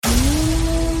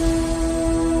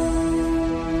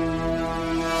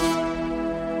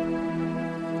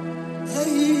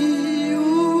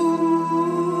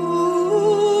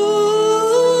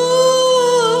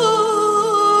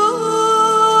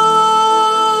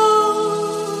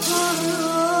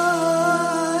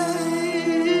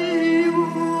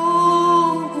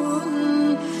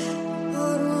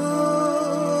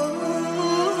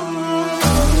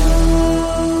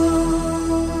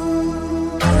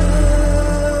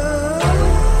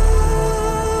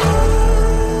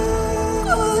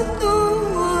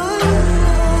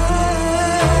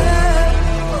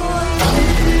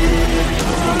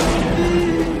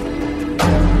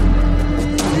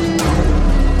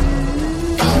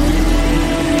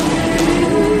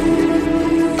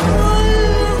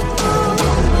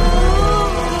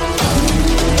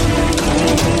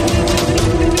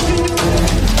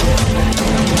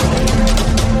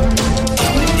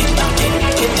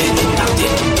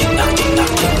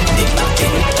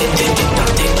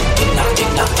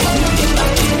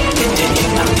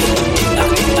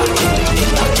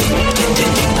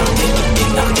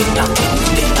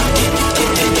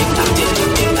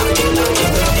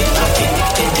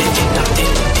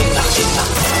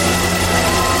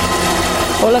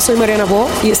Hola, soy Mariana BO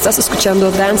y estás escuchando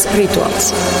Dance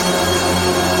Rituals.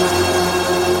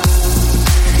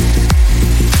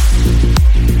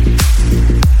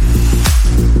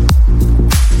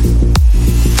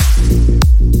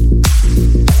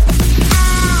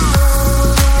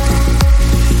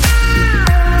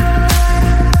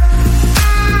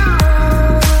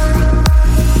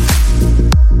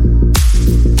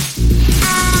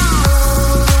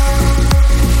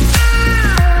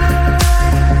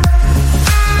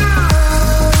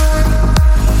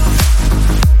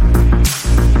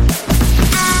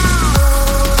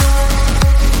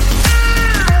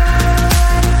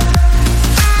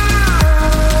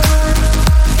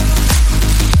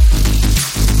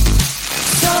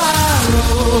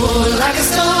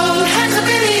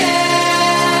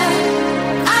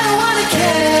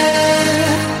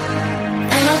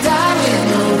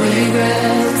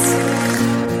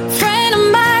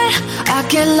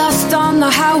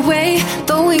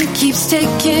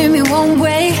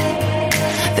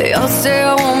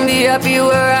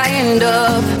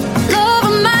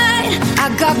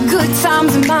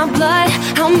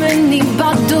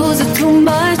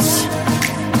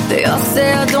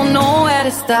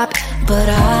 But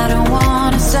I don't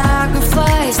wanna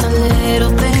sacrifice the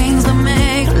little things that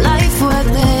make life worth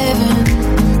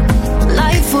living,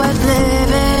 life worth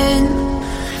living.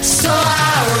 So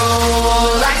I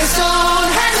roll like a stone,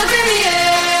 hands up in the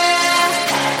air.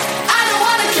 I don't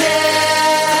wanna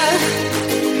care,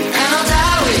 and I'll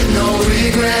die with no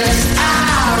regrets.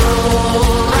 I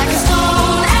roll like a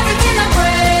stone, everything I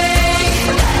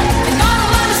break, and all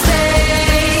of my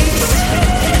mistakes.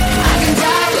 I can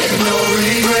die with no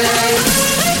regrets.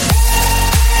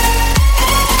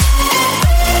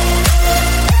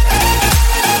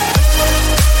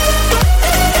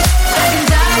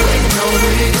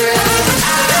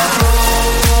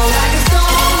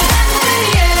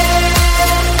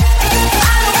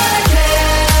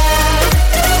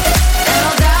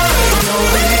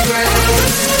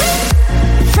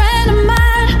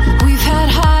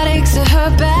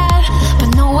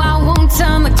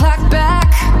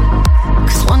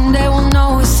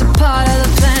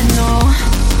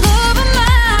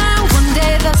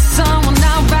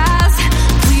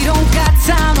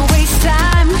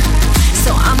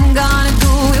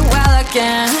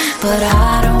 But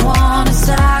I don't wanna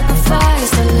sacrifice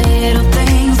the little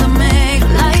things that make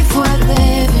life worth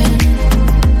living,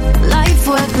 life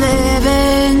worth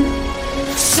living.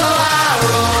 So I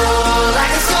roll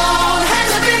like a stone,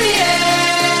 hands up in the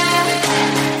air.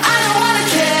 I don't wanna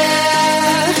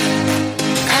care,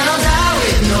 and I'll die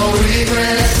with no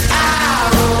regrets. I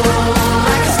roll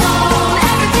like a stone,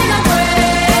 everything I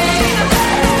break,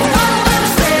 and all of my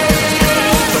mistakes.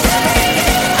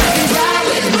 I can die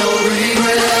with no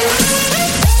regrets.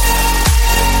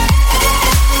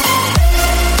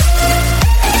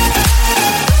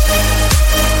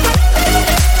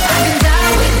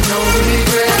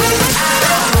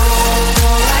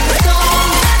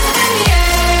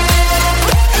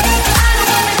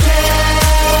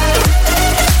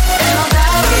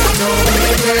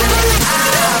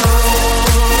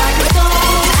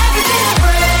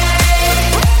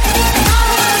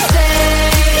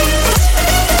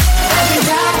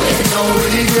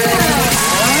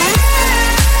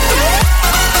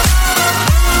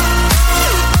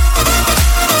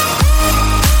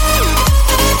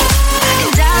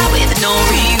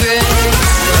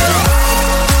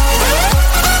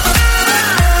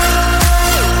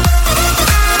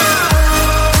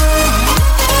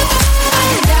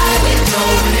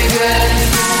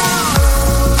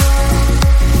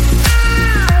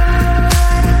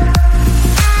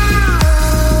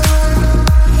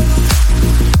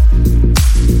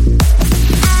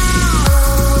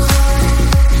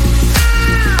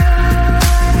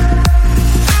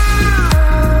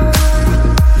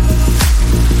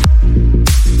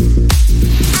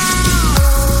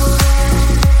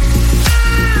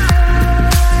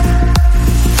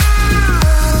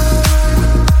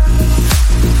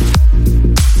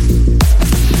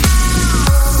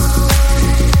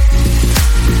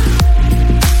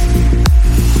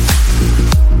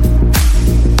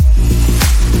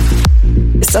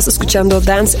 Estás escuchando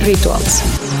Dance Rituals.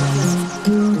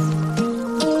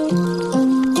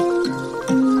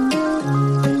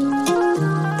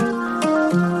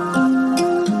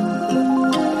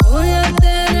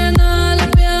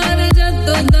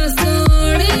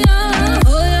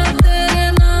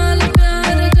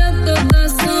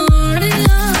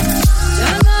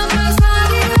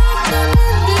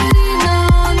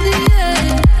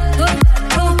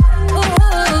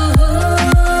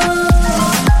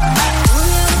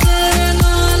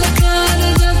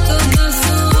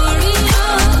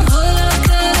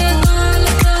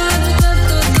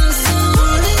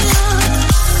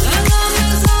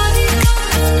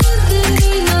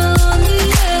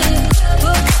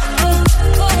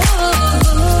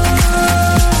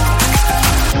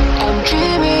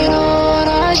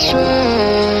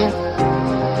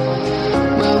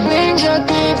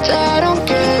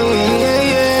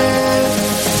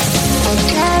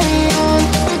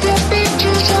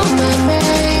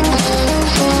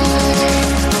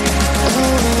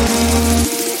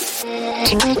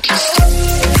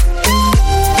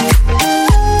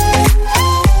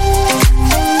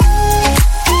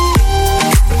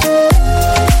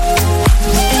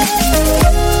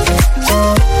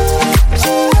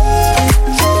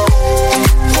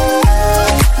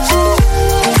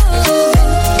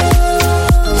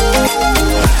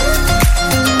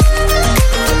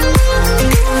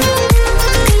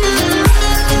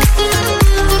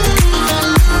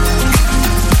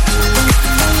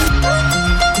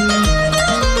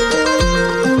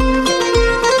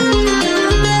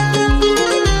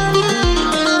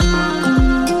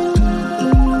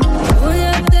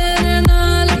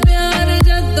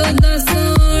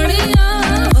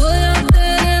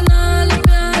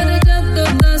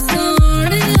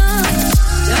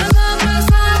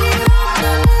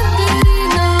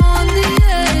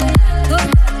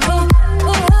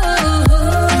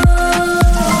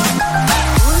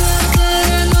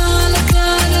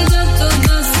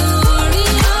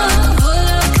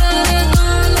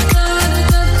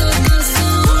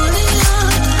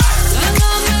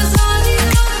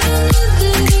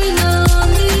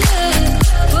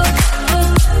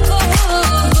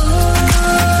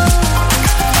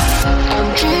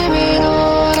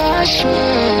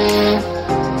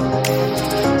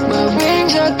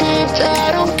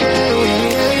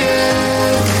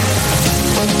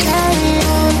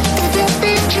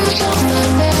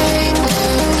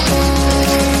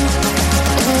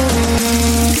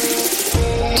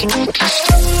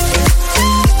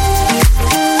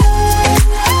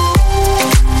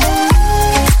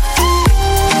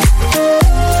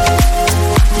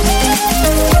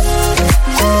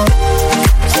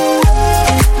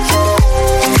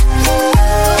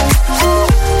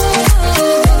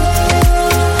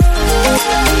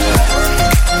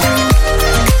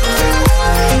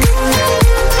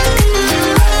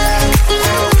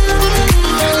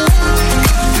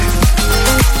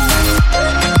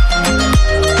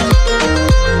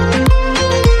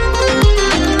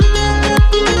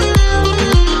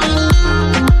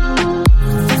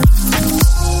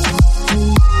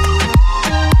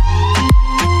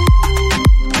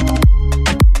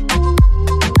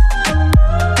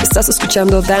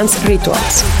 escuchando Dance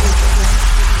Rituals.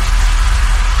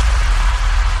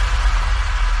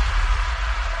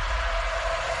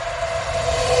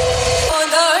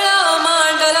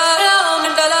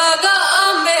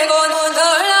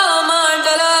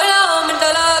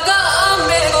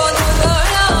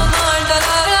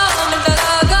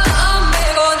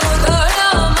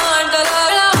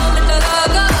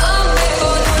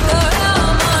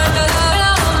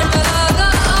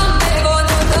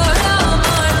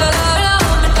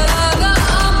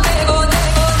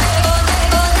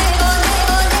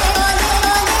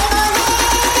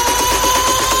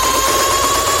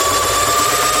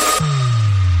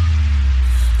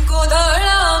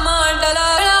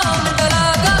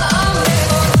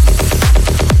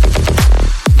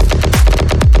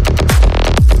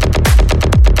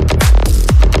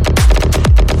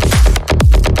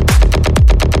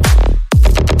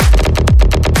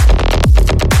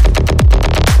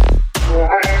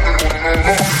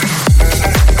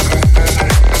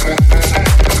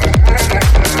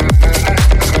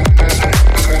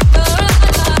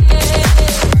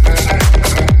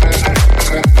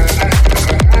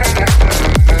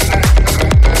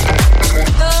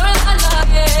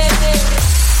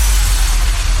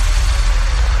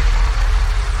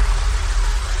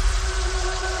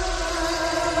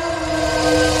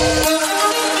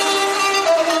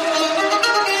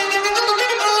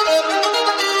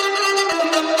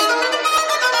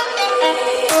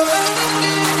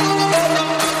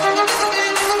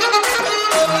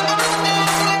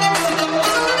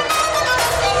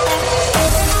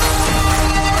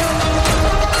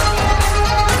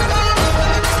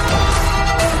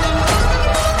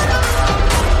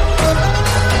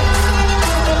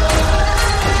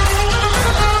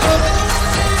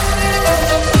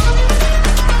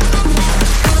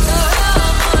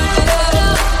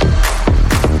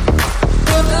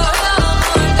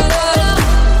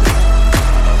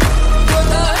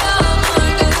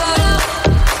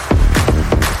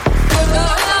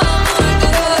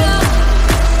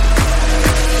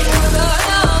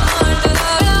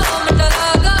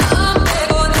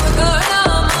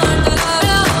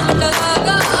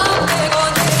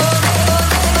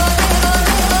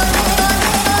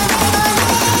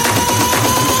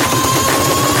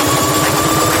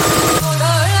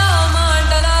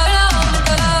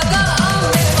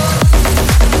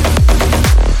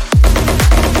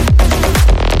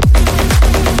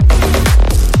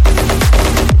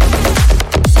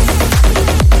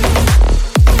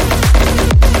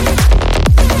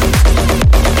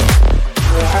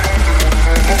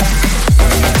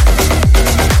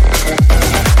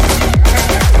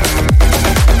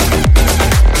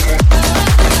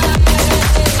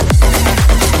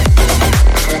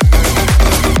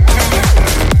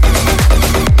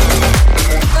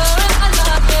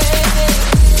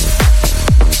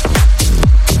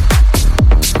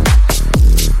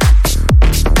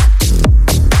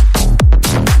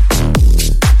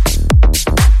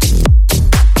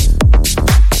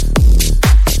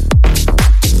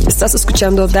 Estás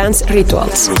escuchando Dance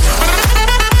Rituals.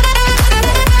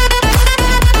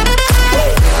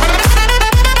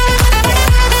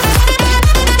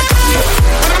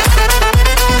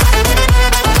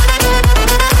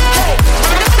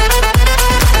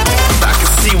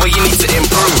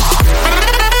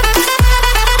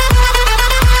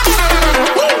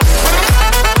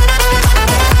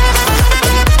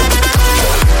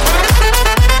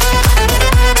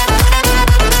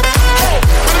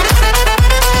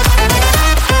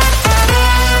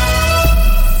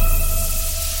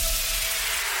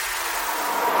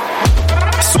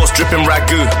 Dripping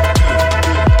ragu.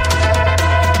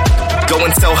 Go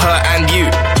and tell her and you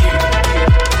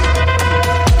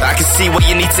that I can see what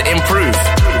you need to improve.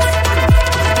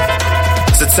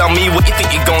 So tell me what you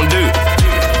think you're gonna do.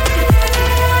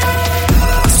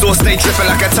 Sauce stay dripping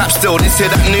like a tap still. This here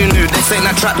that new. This ain't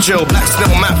that trap chill. Black still,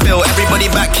 Matt Bill.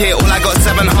 Everybody back here. All I got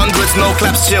 700s, no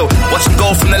claps chill. Watch them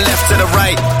go from the left to the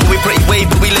right. We pretty way,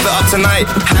 but we live it up tonight.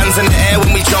 Hands in the air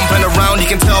when we jumping around. You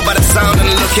can tell by the sound and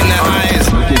the look in their eyes.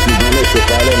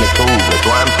 That's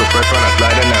why I'm so fresh when I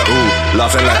slide in that ooh.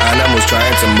 Laughing like animals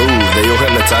trying to move. They all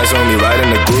hypnotize when we ride in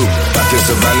the group. Back in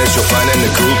Savannah, you'll find in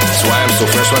the group. That's why I'm so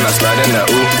fresh when I slide in that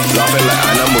ooh. Laughing like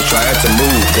animals trying to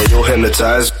move. They all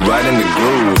hypnotize, right in the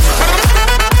groove.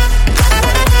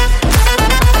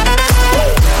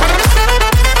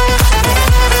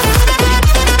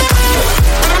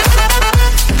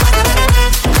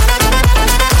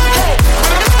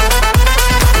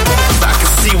 I can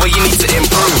see where you need to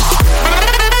improve.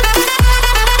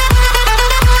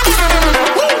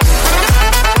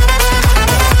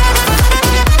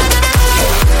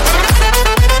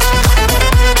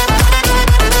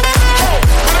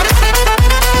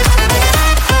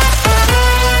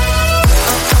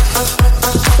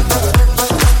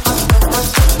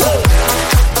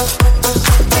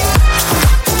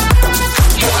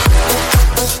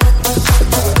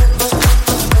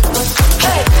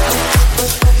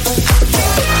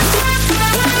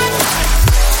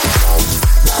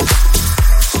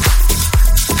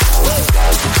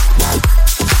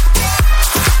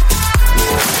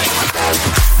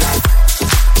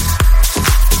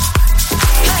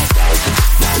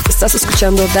 Estás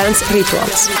escuchando Dance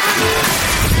Rituals.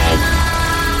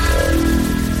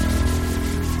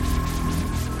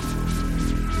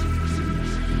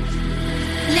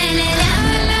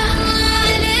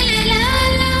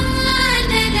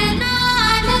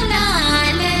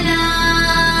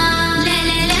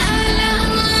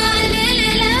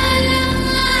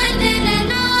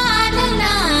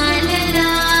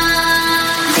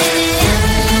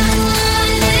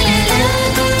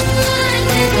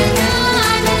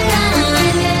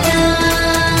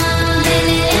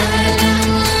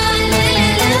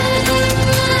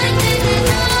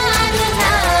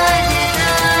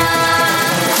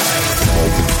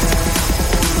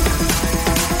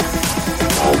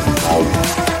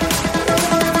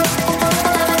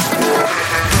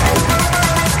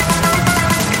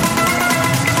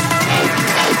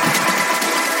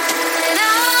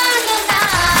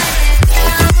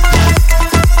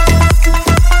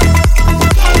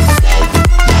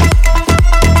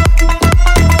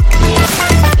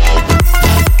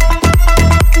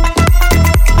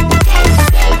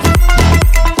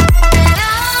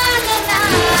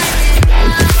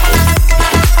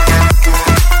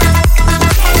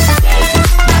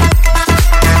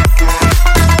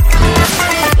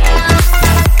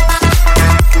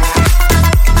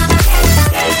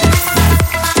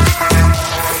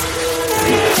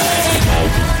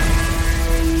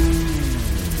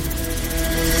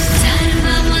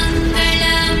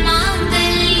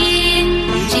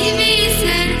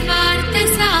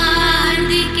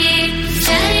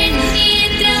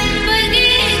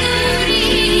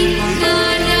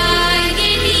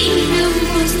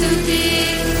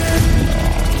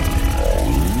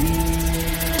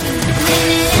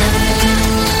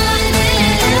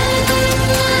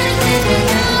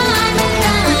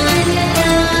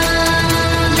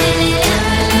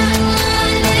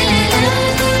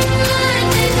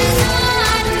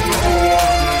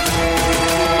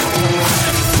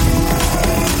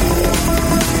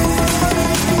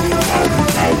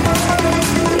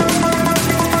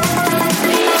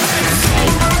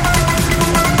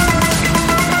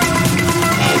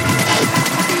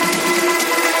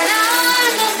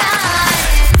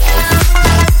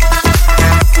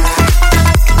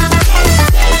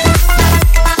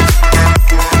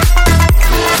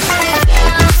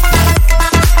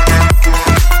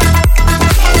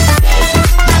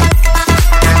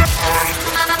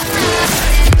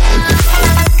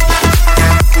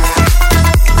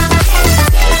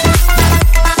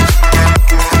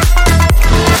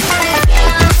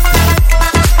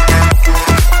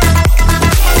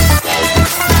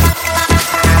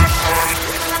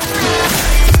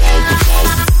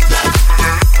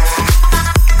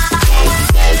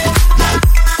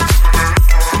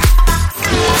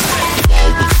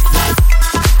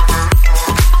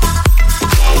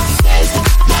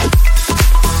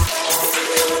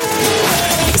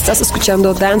 Estás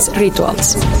escuchando Dance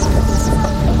Rituals.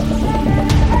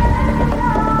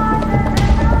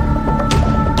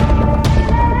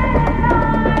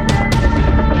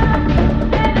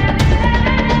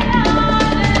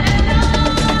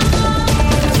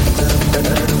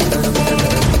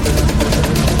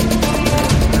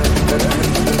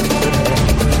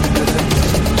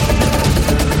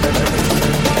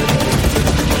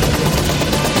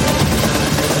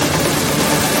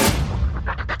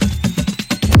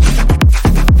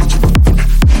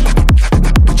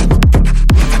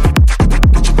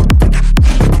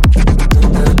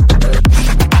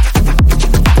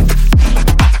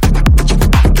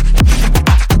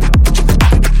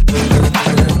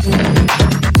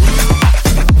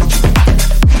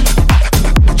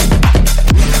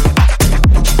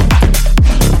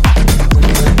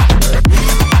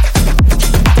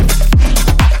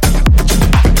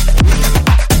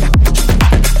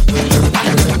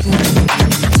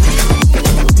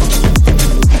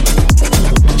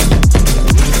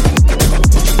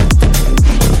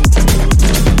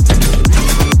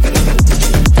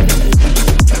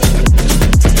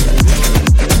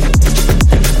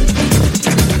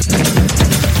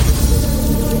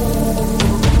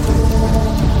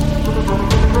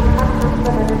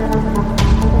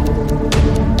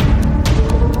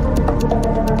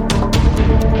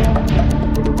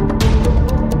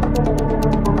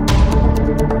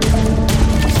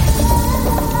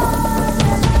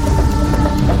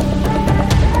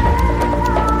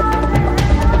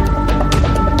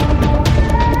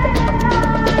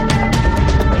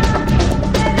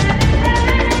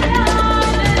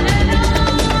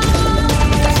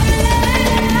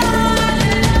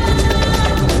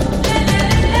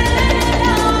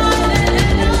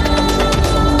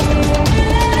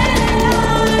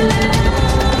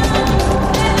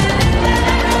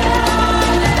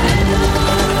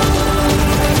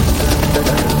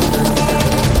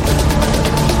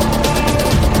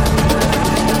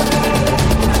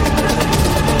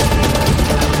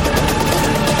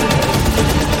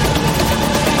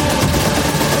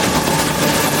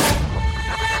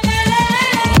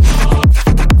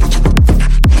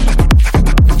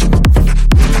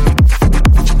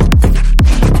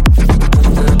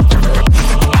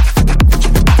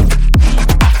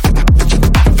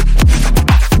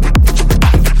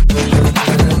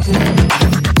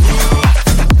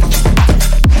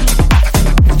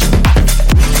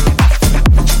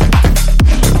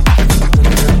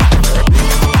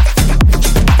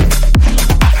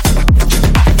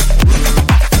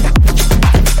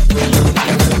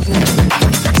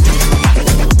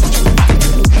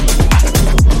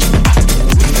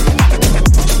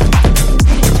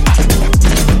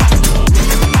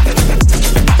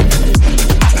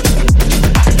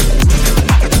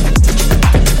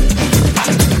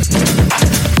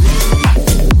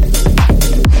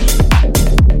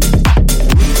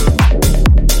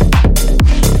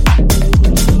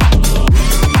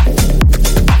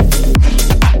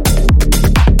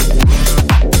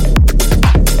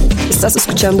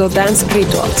 escuchando Dance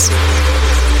Rituals.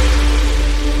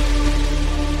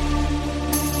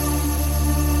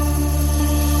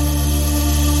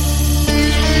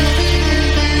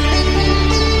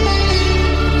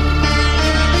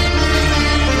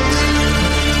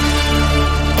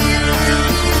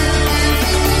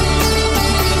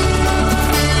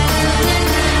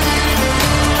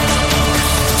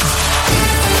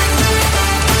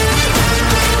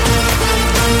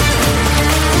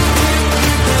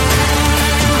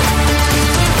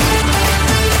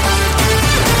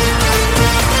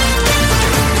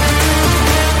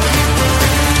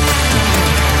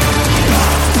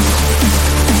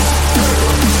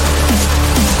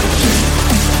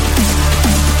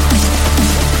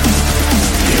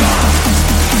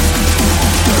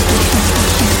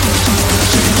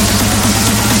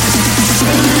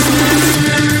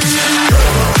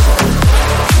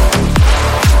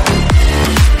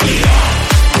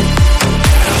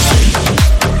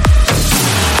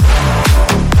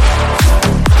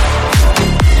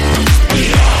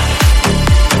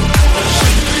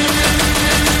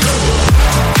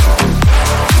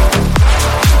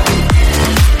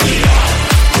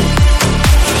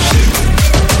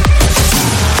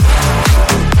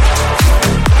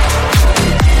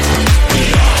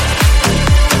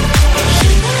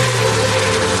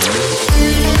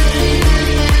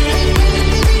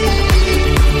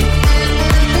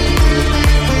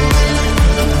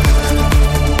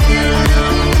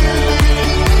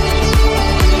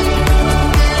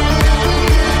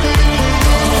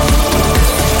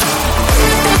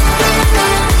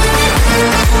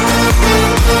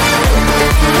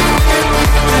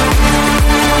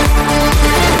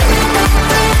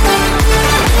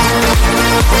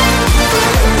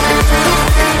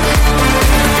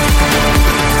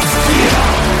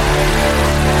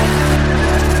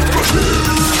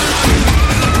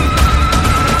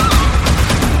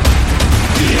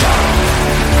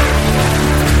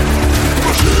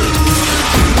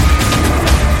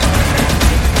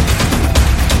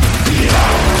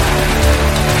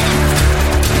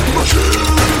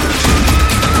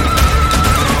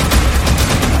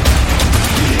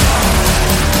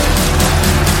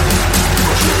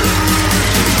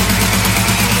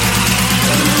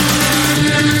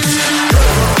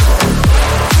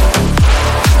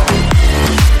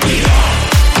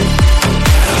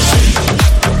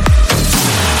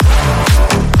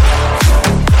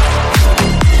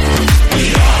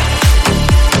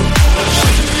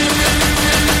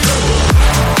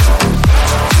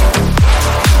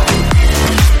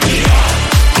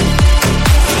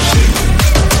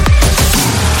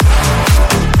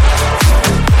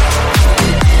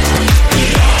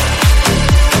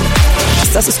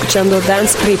 Estás escuchando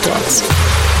Dance Rituals.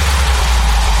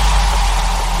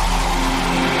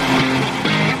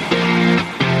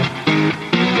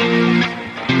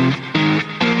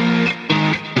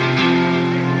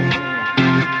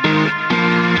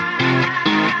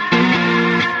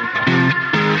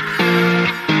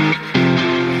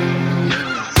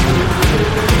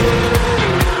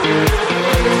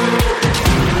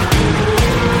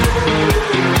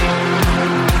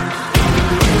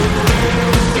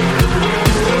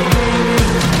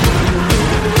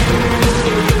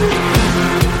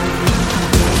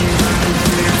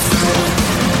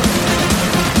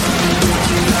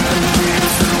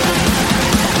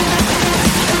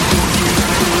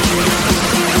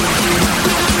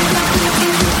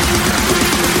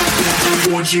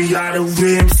 You got a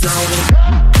rims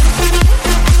on.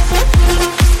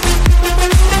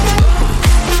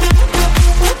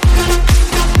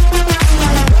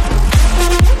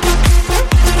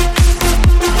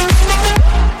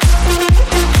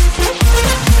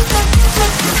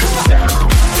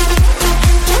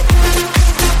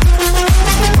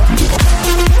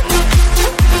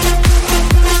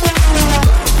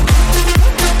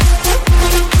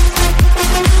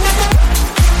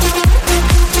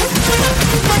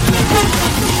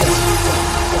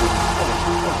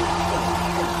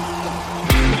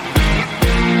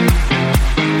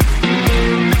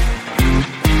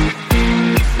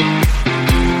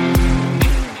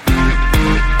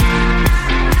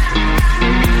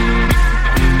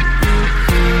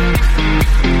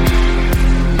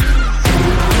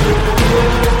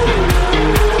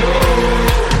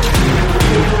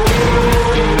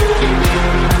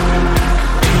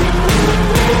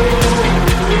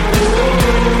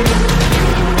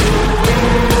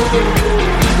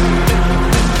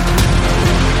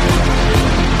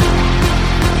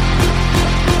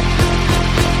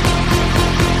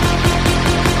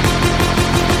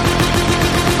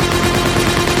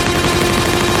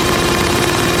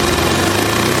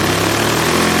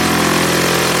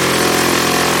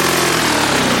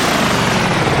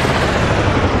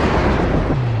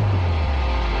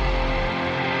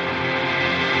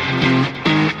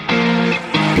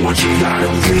 out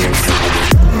of real.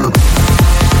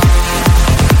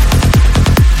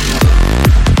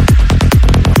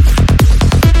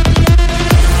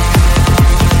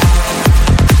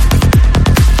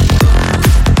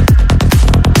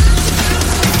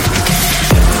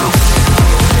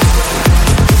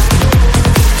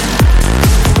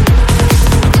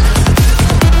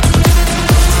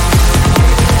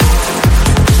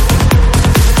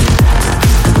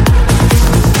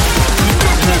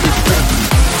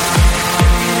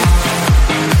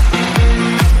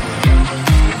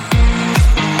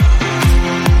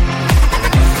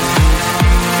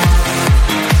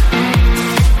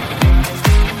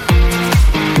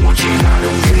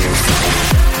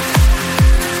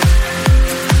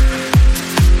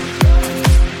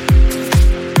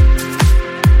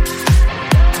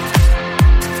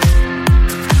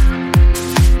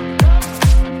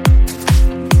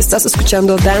 Estás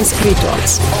escuchando Dance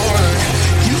Rituals.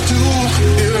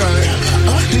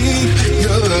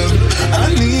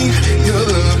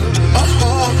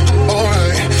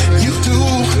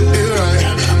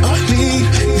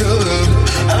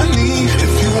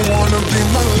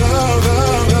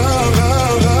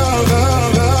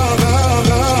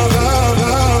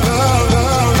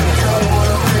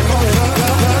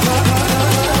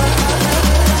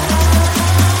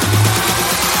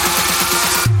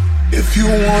 If you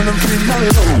wanna be my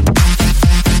love.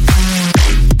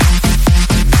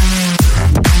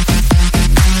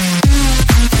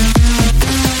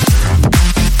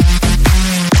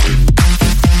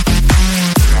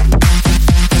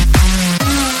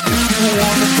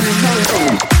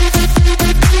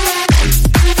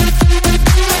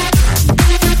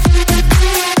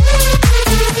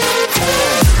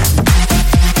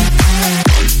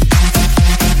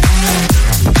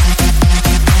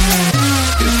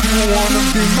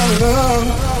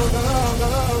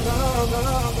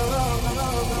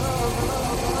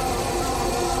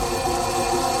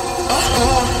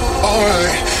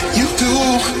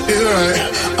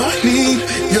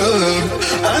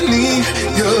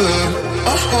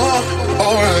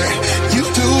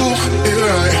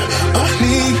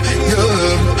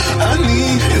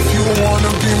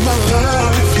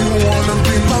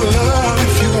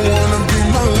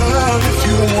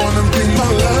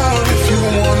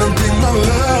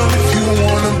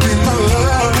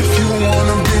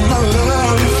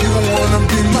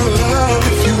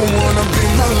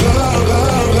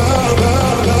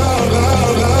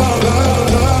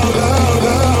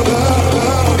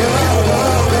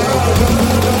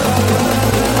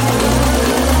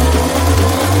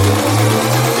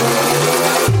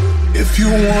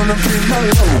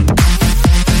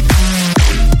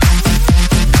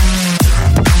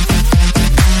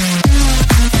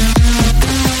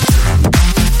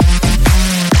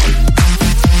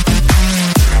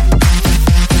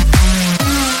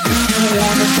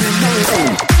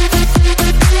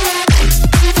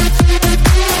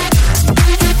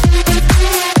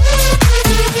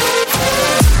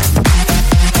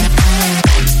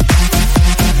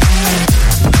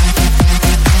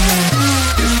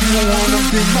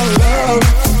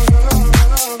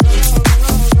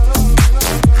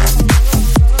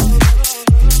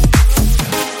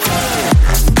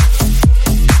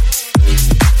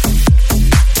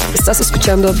 Estás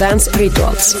escuchando Dance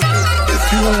Rituals.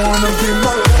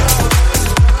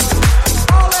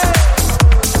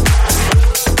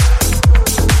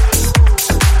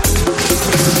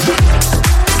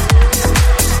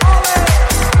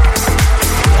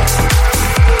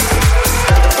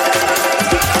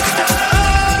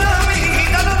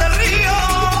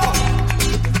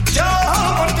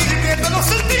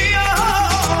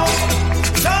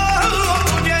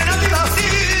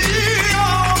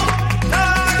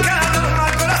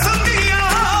 Corazón mío,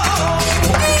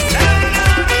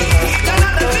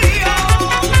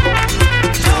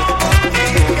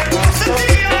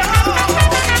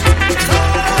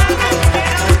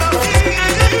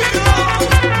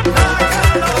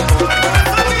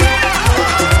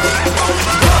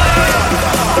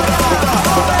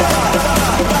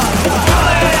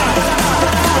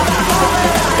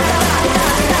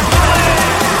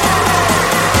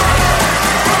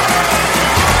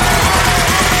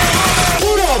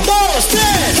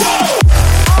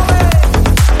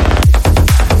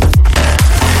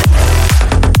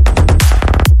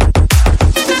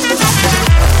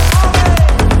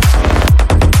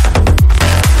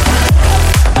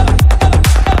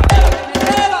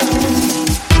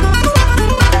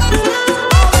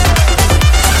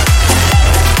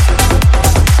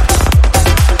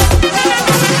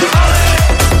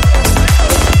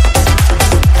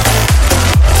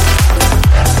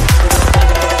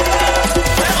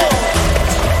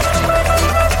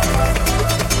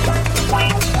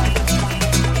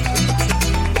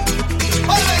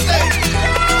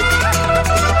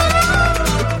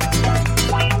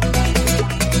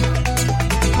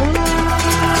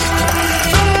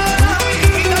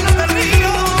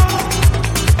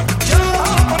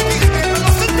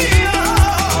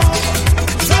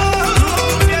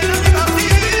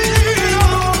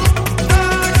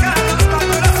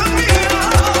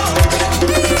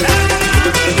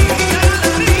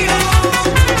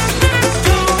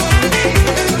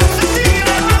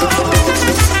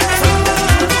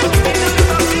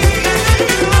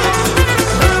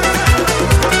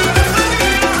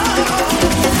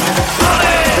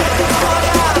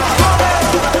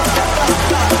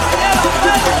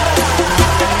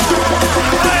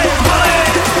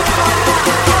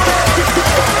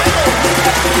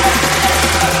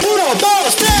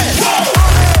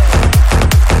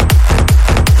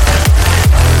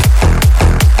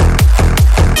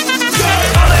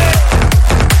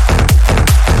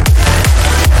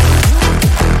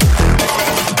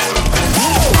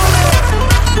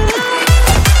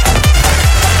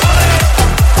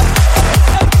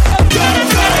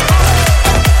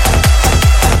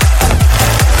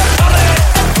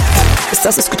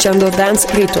 Estás escuchando Dance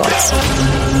Rituals.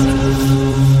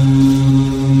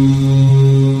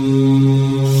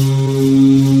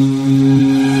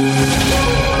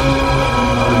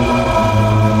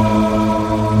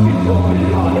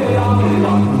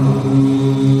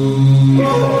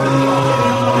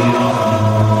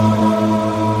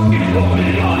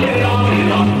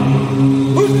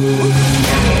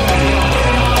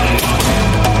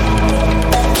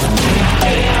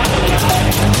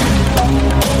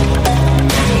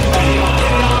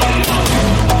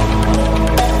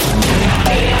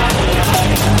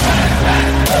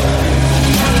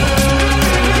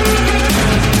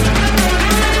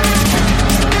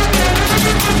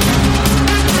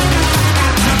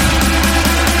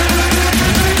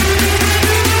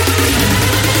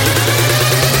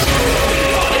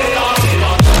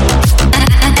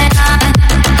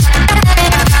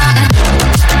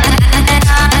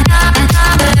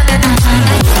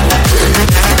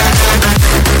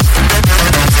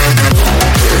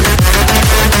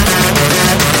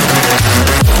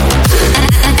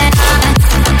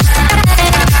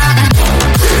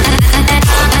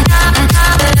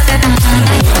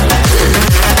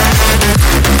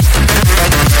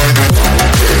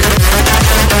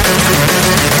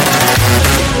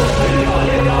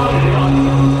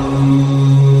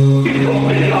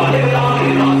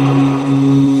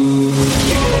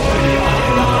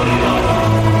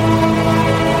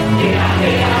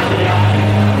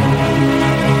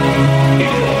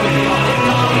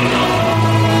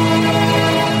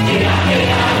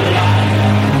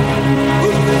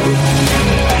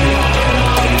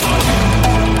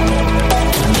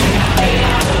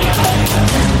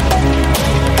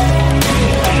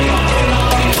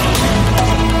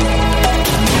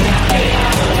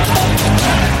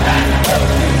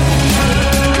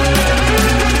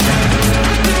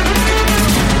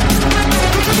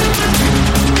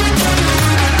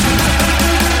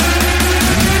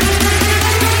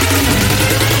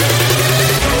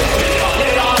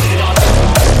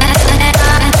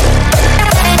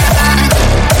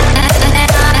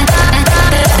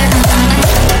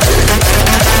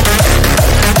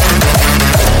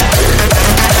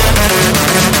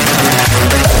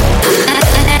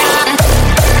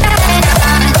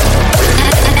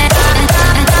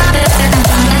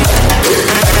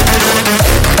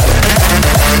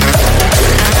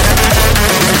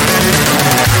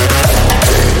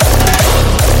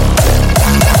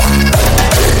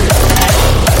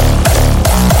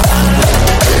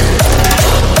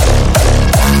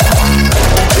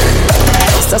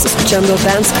 Estás escuchando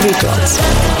Dance Rituals.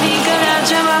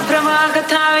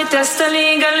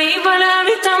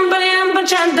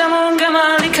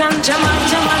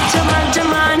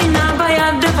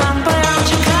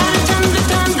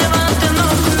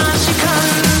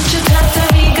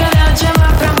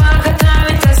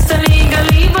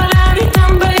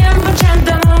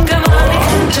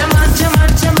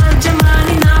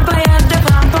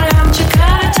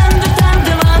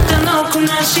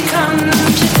 She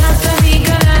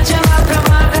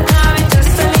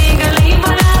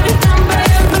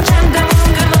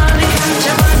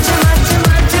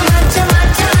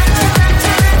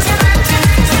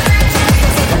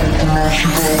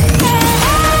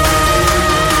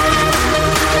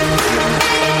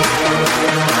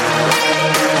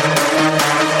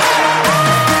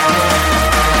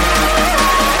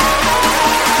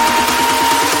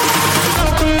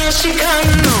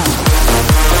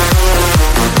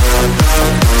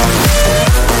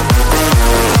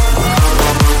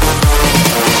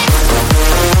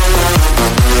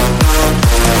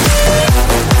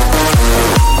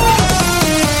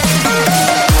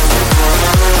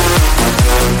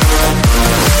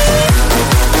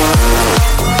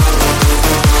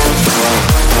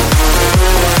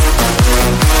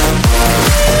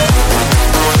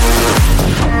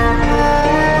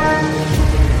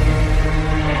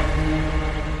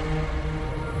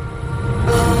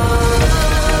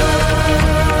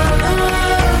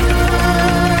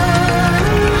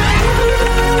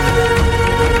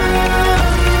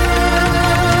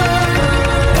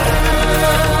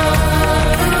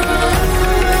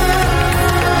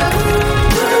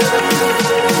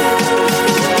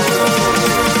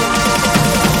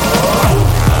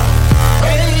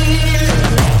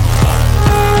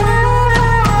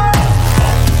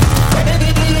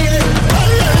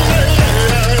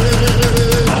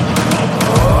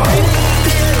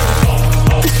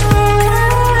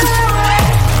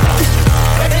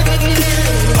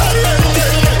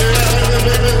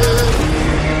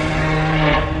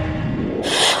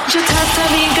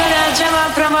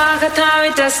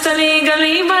Javakatavi Testali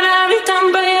Gali Barari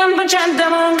Tambayam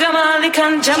Bajandamon Gamali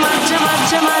Kan Jamal Jamal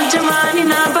Jamal Jamani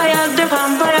Nabayad de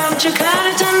Pambayam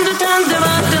Chikara Tanda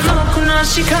Tandavata Nokuna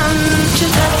Shikan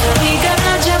Chitari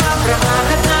Gara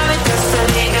Javakatavi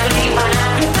Testali Gali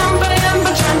Barari Tambayam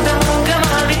Bajandamon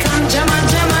Gamali Kan Jamal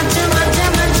Jamal Jamal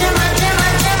Jamal Jamal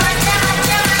Jamal Jamal Jamal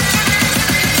Jamal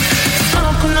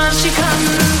Nokuna Shikan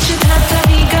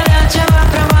Chitari Gara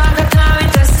Javakatavi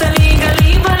Testali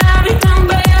Gali Barari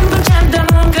Tambayam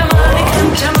Bajandamon Gamali Kan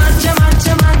Jamal Jamal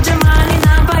Jamal Jamani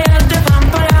Nabayad de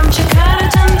Pambayam Chikara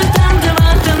Tanda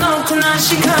Tandavata Nokuna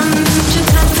Shikan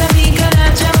Chitari Gara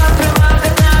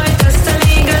Javakatavi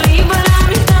Testali Gali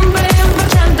Barari Tambayam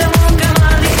Bajandamon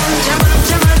Gamali Kan Jamal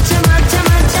Jamal Jamal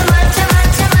Jamal Jamal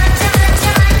Jamal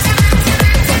Jamal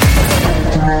Jamal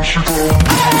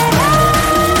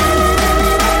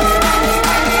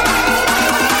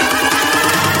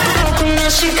Nokuna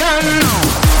Shikan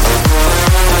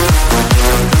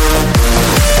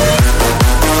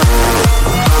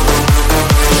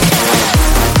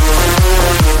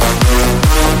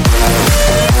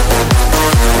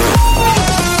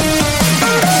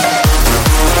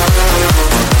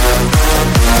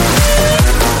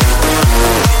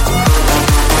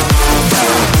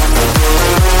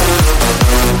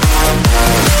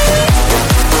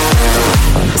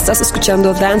Estás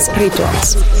escuchando Dance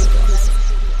Rituals.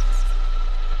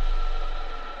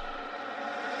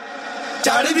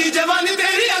 चढ़दी जवानी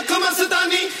तेरी अख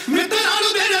मस्तानी मित्रानु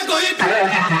तेरा कोई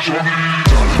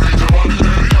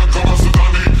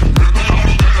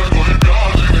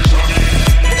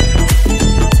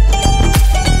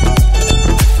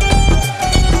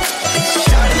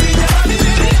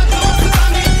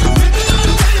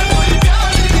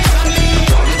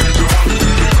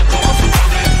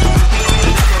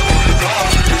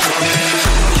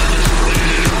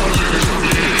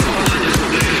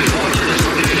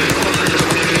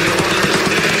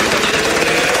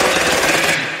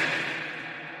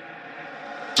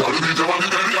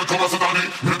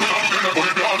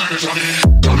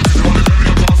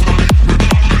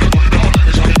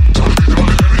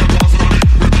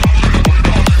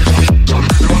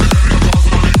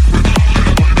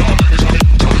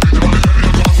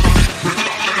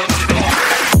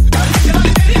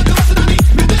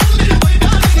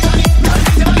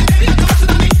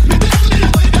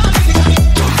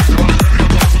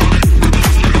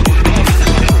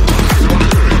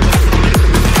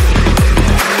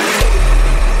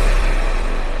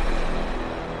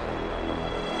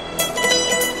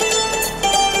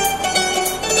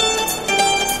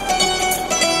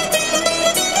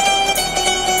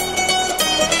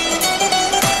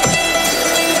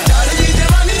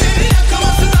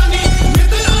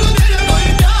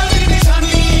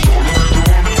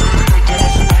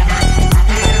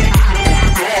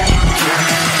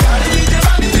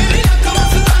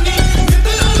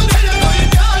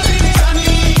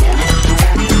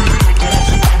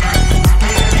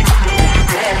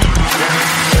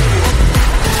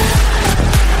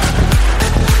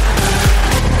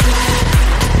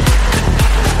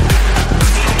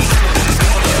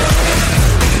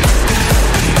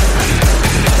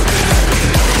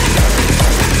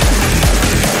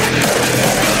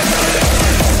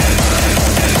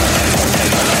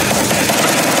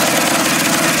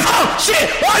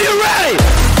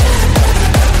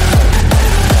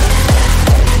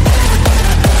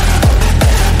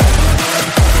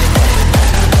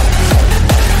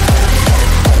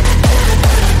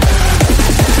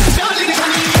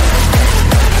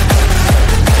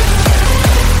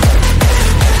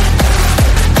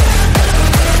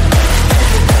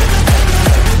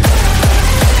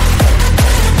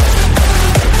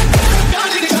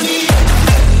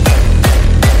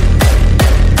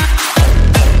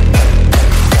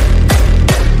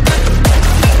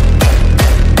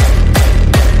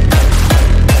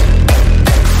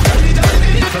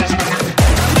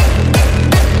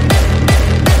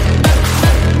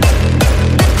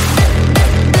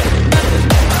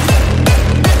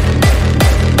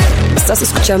Estás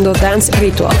escuchando Dance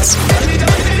Rituals.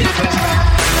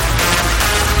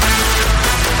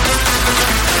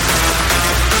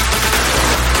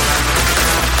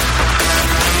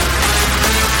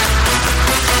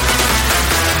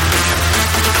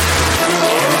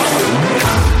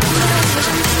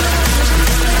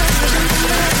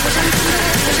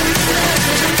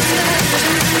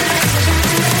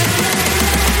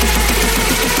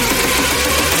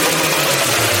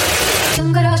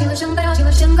 Shankara Shiva Shankara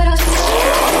Shiva Shankara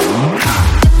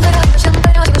Shiva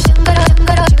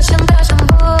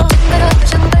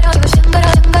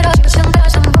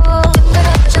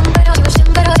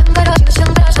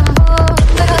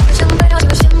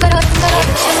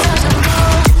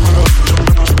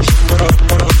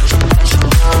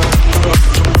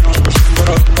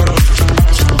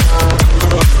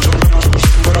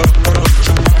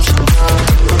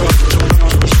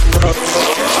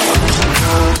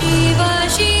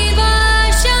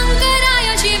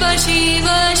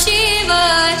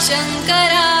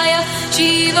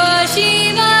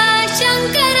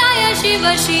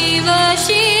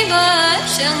Shiva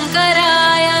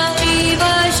Shankaraya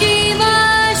Shiva Shiva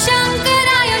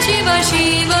Shankaraya Shiva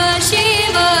Shiva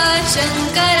Shiva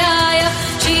Shankaraya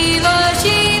Shiva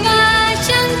Shiva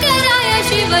Shankaraya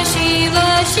Shiva Shiva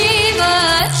Shiva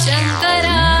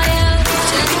Shankaraya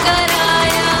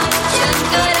Shankaraya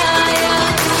Shankaraya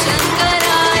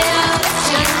Shankaraya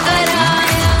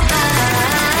Shankaraya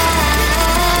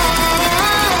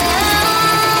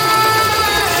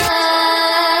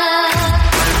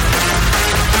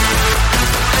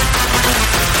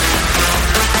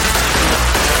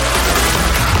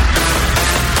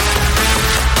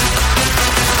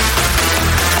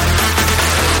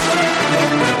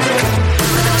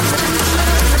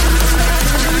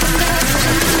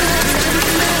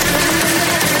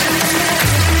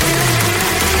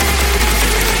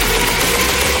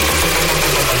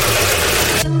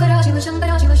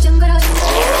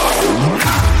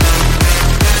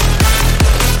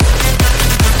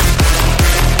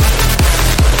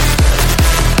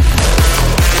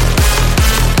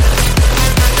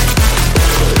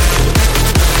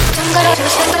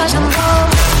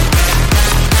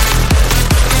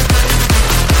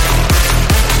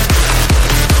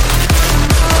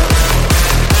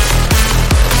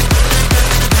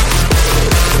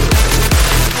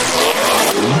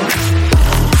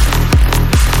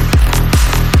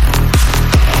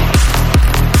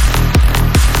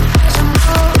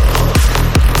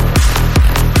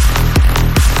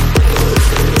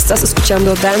Estás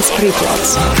escuchando Dance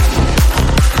Rituals.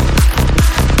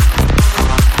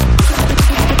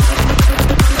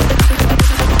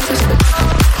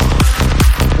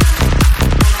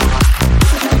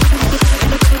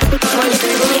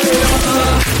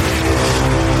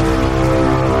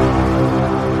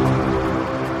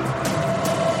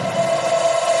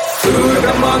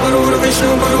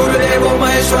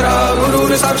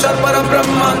 साक्षात् परम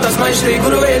ब्रह्म तस्मै श्री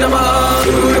गुरुवे नमः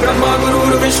गुरुर् ब्रह्मा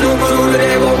गुरुर् विष्णु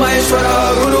गुरुर्देवो महेश्वरः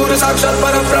गुरुर् साक्षात्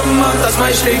परम ब्रह्म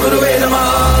तस्मै श्री गुरुवे नमः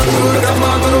गुरुर्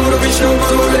ब्रह्मा गुरुर् विष्णु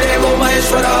गुरुर्देवो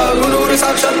महेश्वरः गुरुर्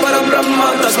साक्षात् परम ब्रह्म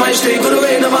तस्मै श्री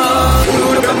गुरुवे नमः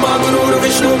गुरुर् ब्रह्मा गुरुर्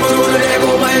विष्णु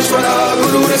गुरुर्देवो महेश्वरः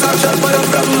गुरुर् साक्षात् परम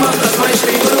ब्रह्म तस्मै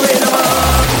श्री गुरुवे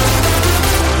नमः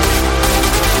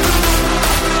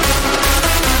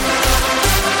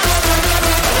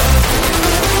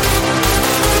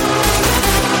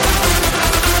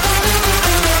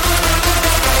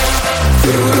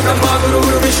गुरुर् ब्रह्मा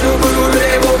गुरुर् विष्णु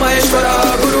गुरुर्देवो महेश्वरः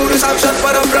गुरुर् साक्षात्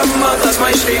परम ब्रह्म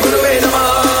तस्मै श्री गुरुवे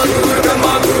नमः गुरुर्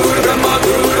ब्रह्मा गुरुर् ब्रह्मा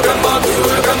गुरुर् ब्रह्मा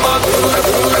गुरुर् ब्रह्मा गुरुर्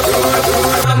गुरुर् गुरुर्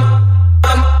गुरुर्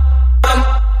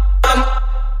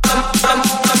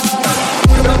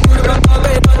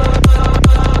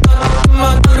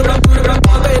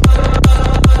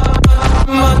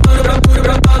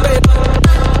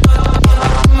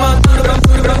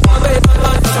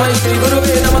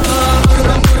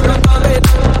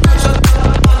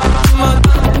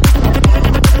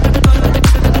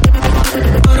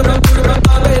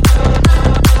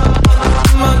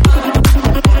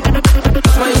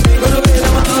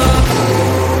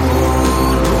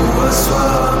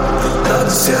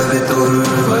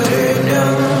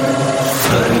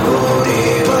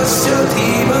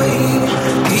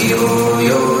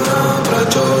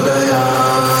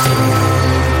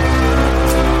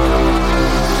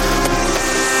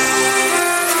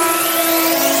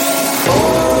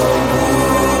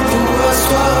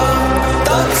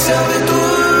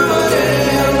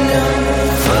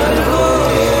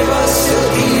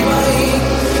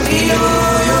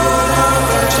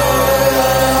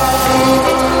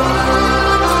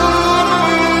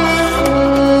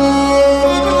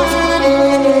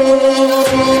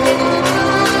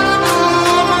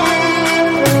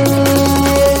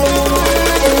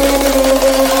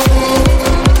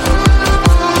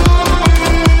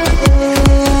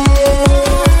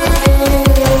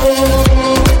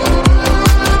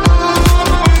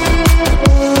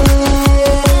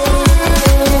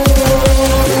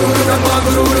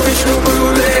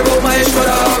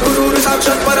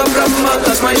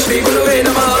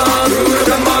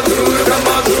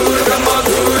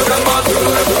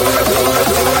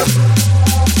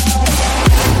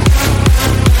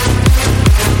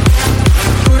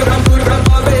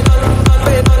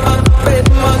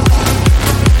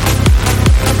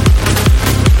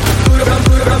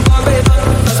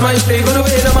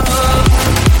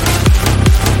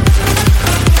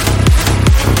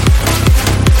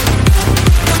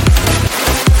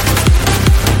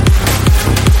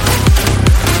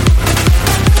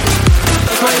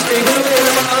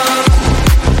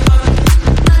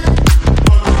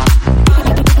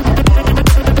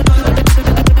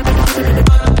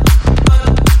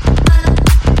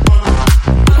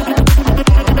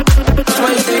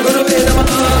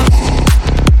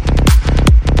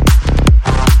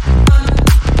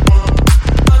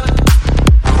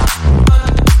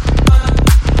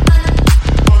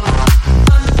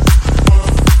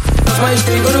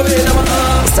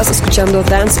Estás escuchando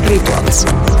Dance Rituals.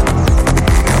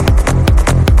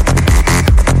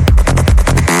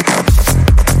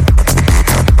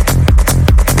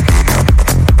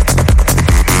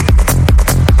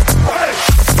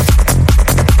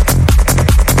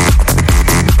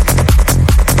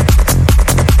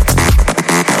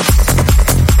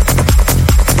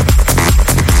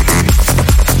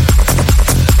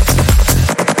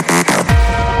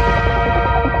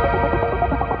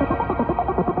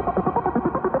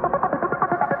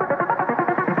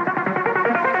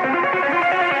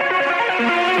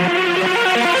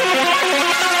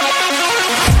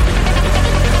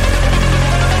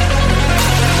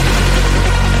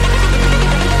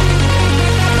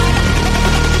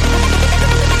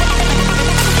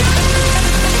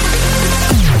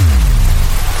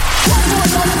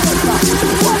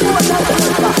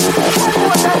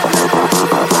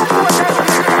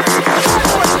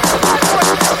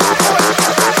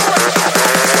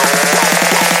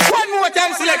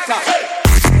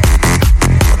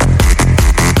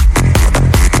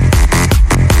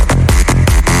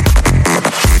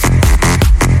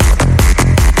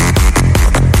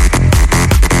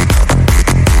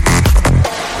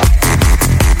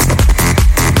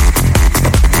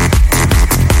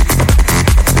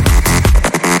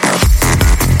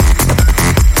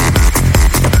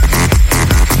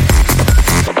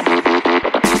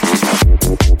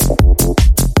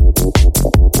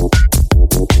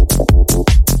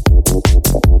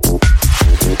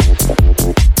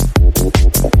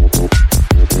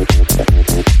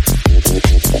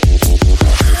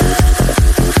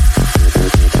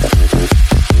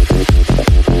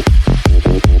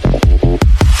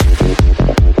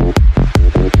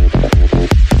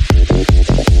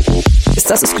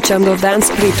 Estás escuchando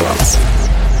Dance Rituals.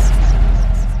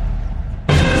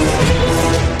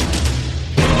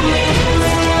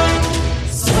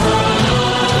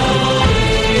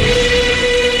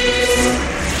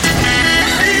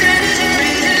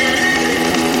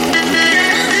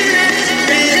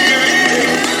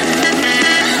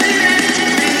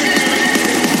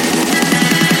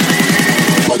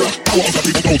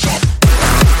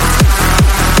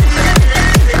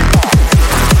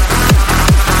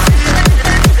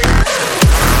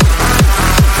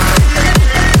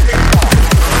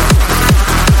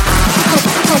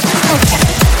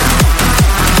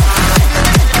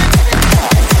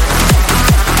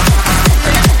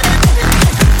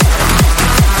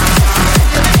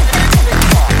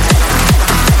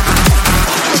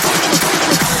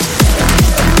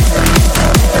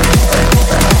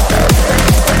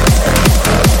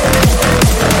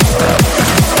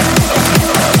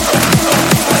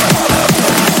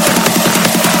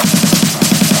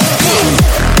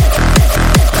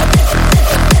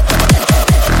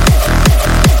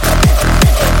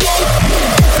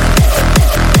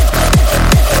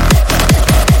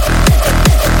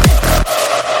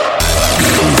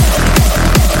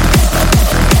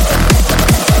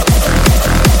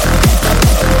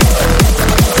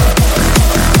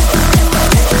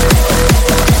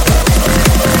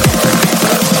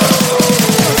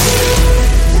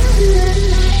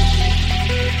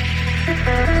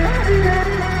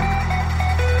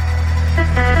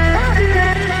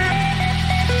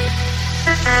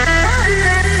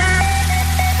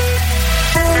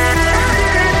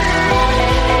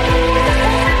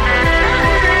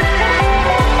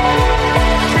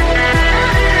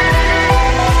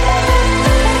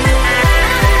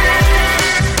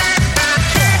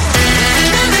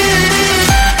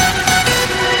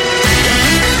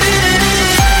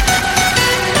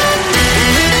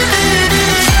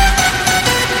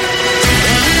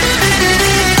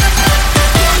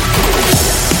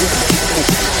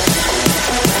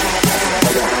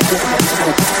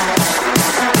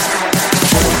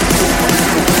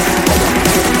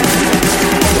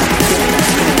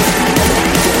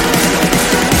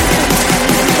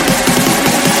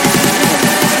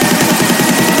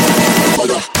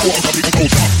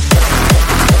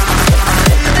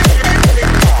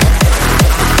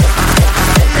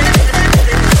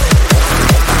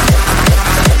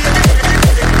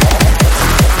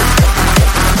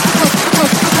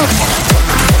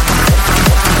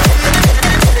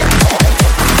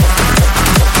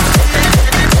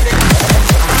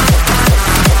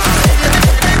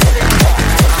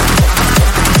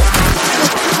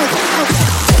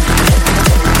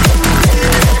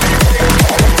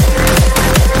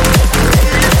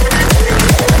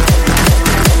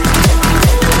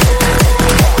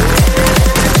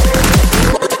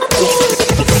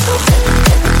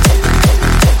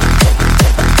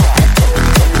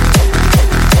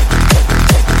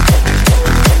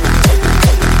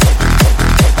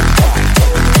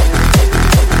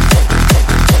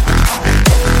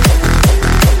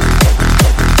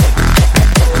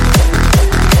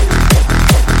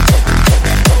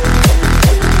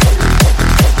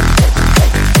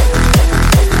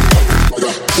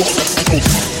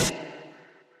 Let's go.